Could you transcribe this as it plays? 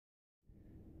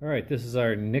Alright, this is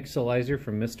our Nixielyzer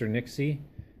from Mr. Nixie.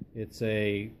 It's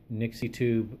a Nixie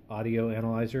tube audio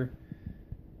analyzer.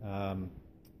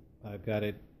 I've got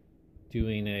it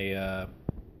doing a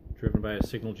driven by a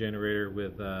signal generator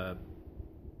with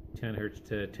 10 hertz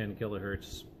to 10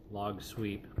 kilohertz log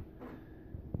sweep,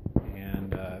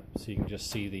 and so you can just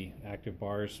see the active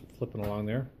bars flipping along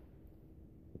there.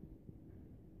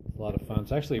 It's a lot of fun.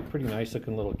 It's actually a pretty nice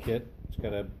looking little kit. It's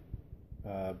got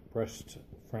a brushed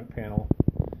front panel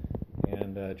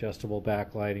and adjustable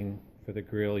backlighting for the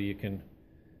grill. You can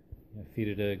feed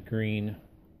it a green,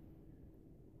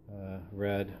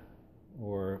 red,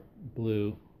 or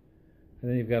blue, and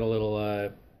then you've got a little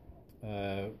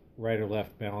right or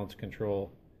left balance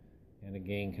control and a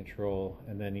gain control,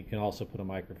 and then you can also put a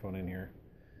microphone in here.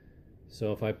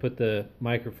 So if I put the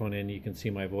microphone in, you can see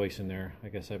my voice in there. I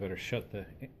guess I better shut the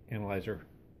analyzer.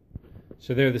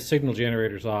 So there, the signal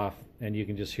generator's off, and you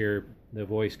can just hear the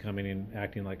voice coming in,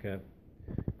 acting like a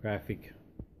graphic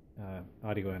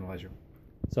audio analyzer.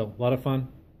 So a lot of fun.